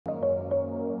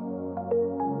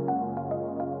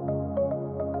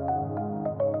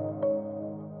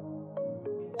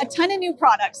A ton of new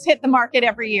products hit the market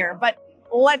every year, but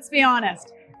let's be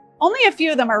honest, only a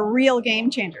few of them are real game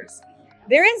changers.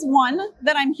 There is one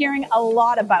that I'm hearing a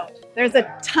lot about. There's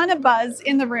a ton of buzz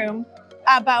in the room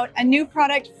about a new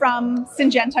product from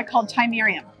Syngenta called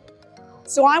Thymerum.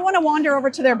 So I want to wander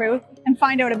over to their booth and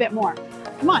find out a bit more.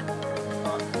 Come on.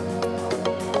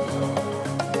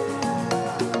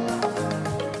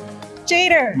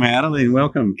 Jader. Madeline,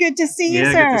 welcome. Good to see you,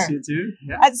 sir. Yeah, good to see you too.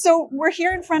 Yeah. So we're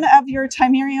here in front of your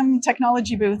Thymerum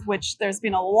technology booth, which there's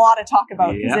been a lot of talk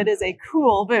about because it is a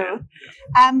cool booth.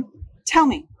 Tell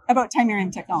me about Thymerum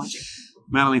technology.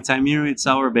 Madeline, Thymerum, it's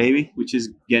our baby, which is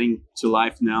getting to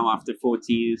life now after 14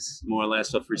 years, more or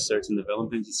less, of research and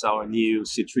development. It's our new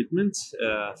seed treatment,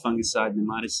 fungicide,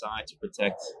 nematicide to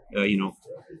protect,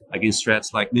 against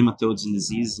threats like nematodes and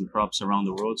diseases in crops around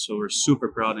the world. So we're super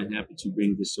proud and happy to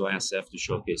bring this to ISF to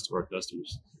showcase to our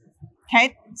customers.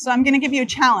 Okay, so I'm going to give you a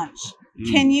challenge.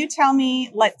 Can you tell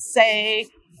me, let's say,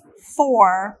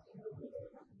 4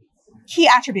 key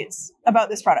attributes about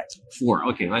this product? 4.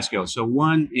 Okay, let's go. So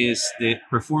 1 is the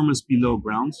performance below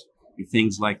ground.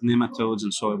 Things like nematodes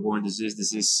and soil-borne disease.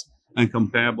 This is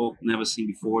incomparable, never seen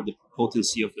before. The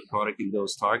potency of the product in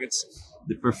those targets.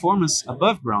 The performance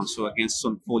above ground, so against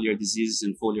some foliar diseases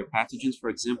and foliar pathogens, for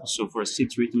example. So for a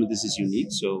seed treatment, this is unique.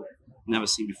 So never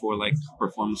seen before, like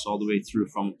performance all the way through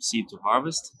from seed to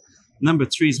harvest. Number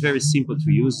 3 is very simple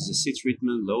to use. It's a seed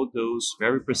treatment, low dose,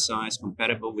 very precise,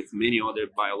 compatible with many other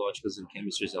biologicals and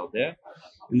chemistries out there.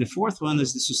 And the 4th one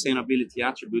is the sustainability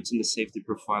attributes and the safety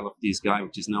profile of this guy,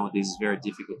 which is nowadays very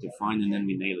difficult to find, and then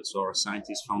we nail it. So our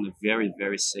scientists found a very,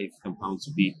 very safe compound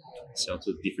to be sold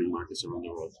to different markets around the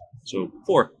world. So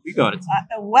 4, we got it.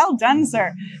 Well done,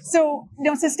 sir. So,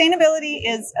 sustainability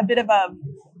is a bit of a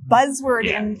buzzword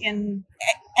in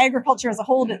agriculture as a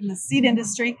whole, in the seed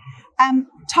industry.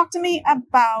 Talk to me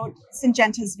about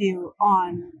Syngenta's view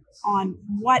on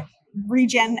what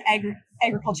regen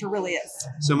agriculture really is.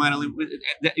 So, Madeline,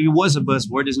 it was a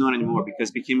buzzword, it's not anymore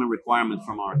because it became a requirement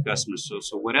from our customers.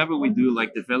 So whatever we do,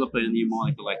 like develop a new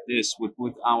molecule like this, we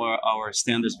put our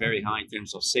standards very high in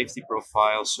terms of safety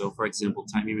profile. So, for example,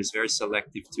 Thymerum is very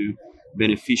selective to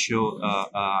beneficial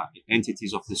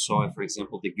entities of the soil. For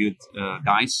example, the good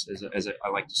guys, as I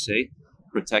like to say,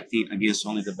 protecting against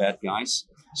only the bad guys.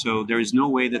 So there is no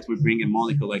way that we bring a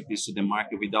molecule like this to the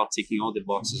market without ticking all the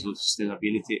boxes of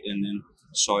sustainability and then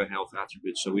soil health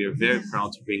attributes. So we are very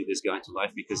proud to bring this guy to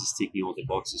life because it's ticking all the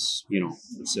boxes.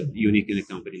 It's unique in the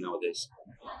company nowadays.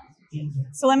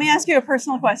 So let me ask you a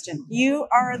personal question. You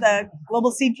are the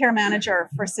global Seedcare manager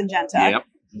for Syngenta. Yep.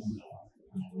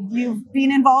 You've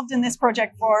been involved in this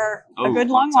project for a good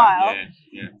long while.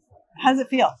 Yeah. How does it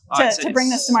feel to bring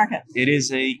this to market? It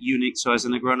is a unique, so as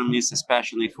an agronomist,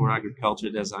 especially for agriculture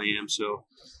as I am, so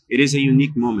it is a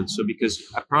unique moment. So because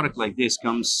a product like this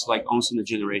comes like once in a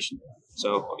generation.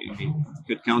 So you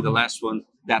could count the last one,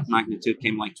 that magnitude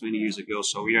came like 20 years ago.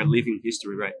 So we are living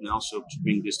history right now. So to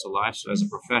bring this to life, so as a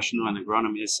professional and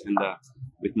agronomist and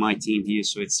with my team here,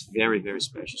 so it's very, very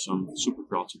special. So I'm super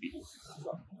proud to be here.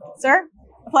 Sir,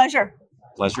 a pleasure.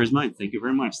 Pleasure is mine. Thank you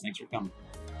very much. Thanks for coming.